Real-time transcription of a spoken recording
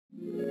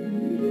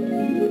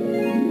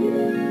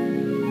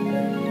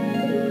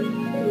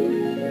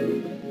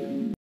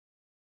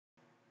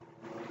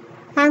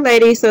Hi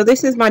ladies, so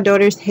this is my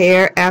daughter's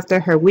hair after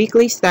her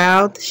weekly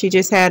style. She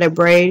just had a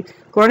braid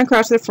going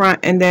across the front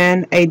and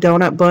then a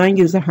donut bun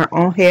using her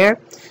own hair.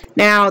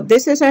 Now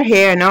this is her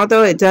hair, and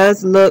although it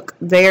does look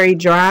very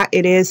dry,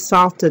 it is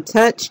soft to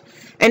touch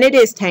and it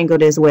is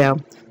tangled as well.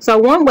 So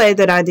one way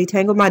that I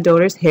detangle my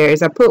daughter's hair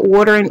is I put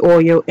water and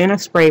oil in a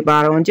spray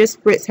bottle and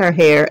just spritz her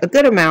hair, a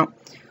good amount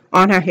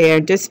on her hair,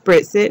 just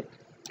spritz it.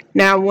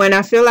 Now when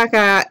I feel like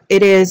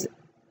it is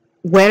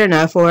wet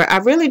enough, or I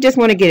really just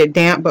want to get it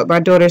damp, but my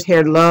daughter's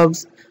hair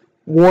loves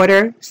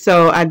water,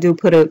 so I do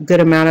put a good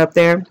amount up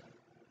there.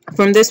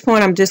 From this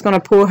point, I'm just going to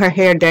pull her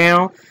hair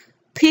down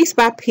piece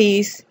by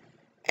piece.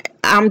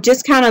 I'm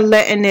just kind of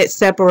letting it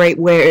separate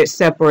where it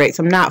separates.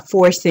 I'm not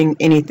forcing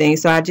anything,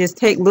 so I just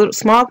take little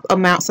small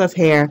amounts of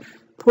hair,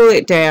 pull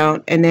it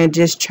down, and then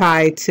just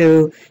try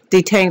to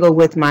detangle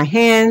with my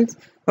hands.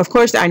 Of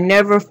course, I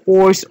never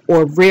force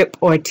or rip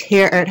or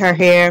tear at her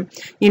hair.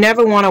 You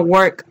never want to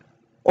work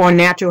on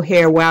natural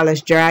hair while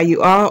it's dry.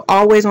 You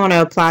always want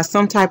to apply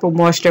some type of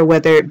moisture,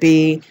 whether it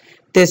be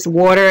this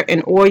water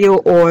and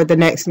oil or the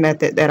next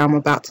method that I'm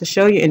about to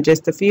show you in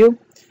just a few.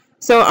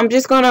 So I'm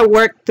just going to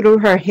work through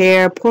her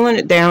hair, pulling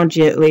it down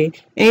gently.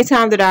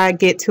 Anytime that I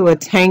get to a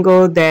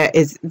tangle that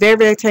is very,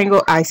 very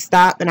tangled, I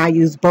stop and I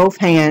use both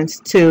hands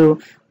to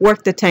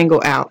work the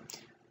tangle out.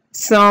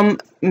 Some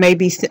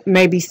maybe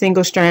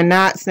single strand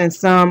knots and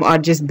some are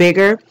just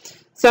bigger.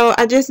 So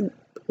I just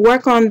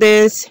work on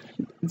this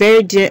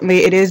very gently.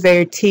 It is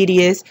very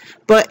tedious,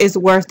 but it's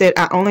worth it.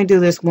 I only do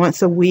this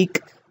once a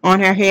week on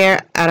her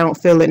hair. I don't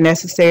feel it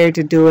necessary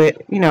to do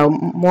it,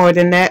 more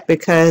than that,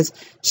 because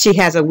she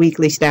has a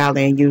weekly style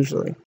in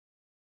usually.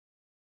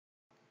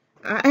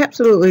 I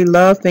absolutely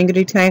love finger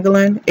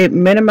detangling. It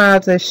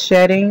minimizes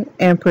shedding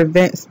and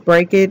prevents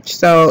breakage,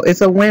 so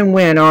it's a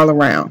win-win all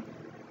around.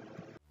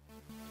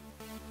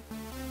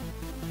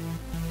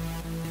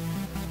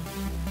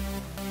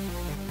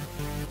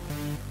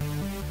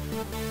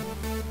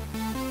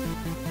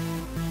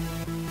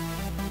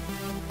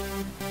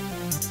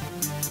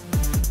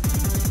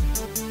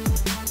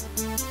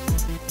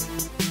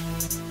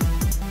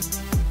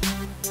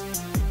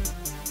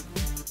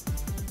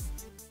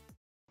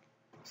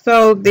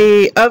 So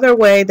the other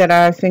way that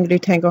I finger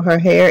detangle her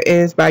hair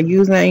is by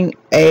using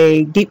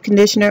a deep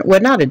conditioner. Well,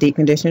 not a deep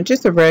conditioner,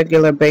 just a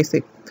regular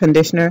basic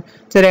conditioner.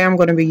 Today I'm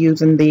going to be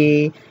using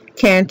the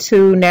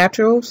Cantu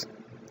Naturals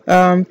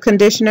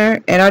conditioner,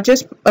 and I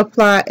just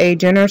apply a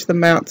generous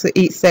amount to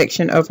each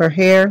section of her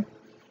hair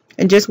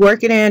and just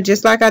work it in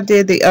just like I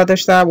did the other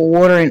side with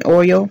water and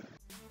oil.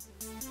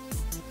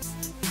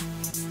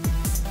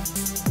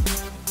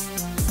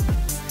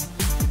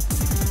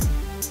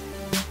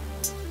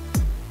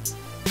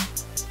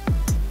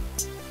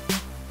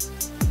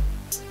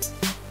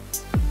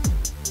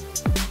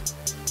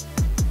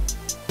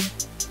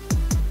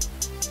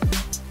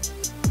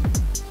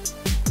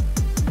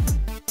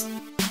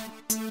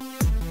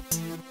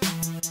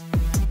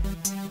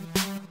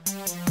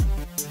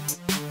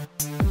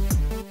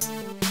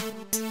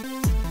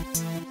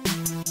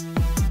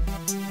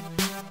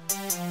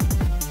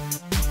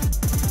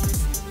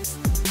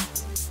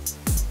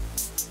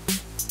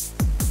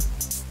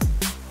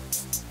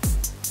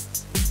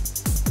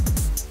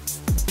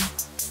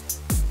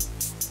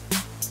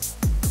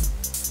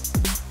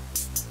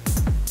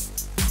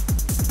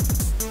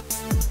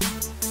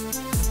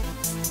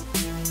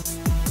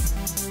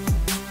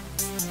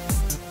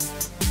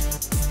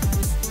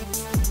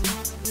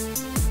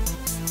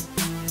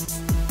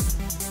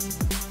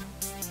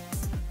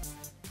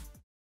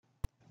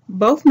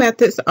 Both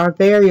methods are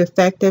very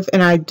effective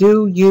and I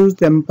do use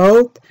them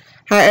both.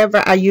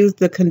 However, I use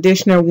the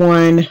conditioner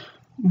one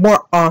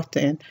more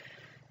often.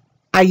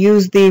 I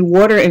use the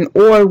water and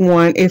oil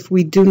one if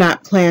we do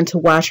not plan to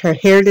wash her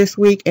hair this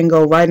week and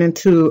go right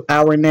into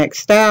our next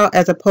style,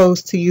 as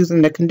opposed to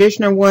using the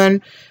conditioner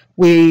one.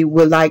 I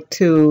would like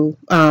to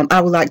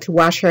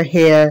wash her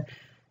hair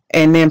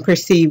and then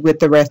proceed with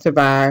the rest of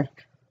our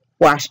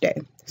wash day.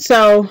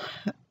 So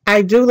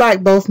I do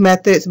like both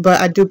methods,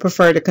 but I do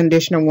prefer the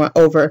conditioner one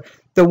over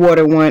the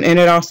water one, and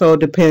it also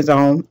depends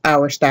on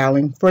our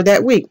styling for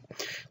that week.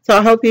 So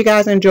I hope you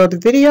guys enjoyed the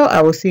video.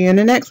 I will see you in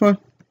the next one.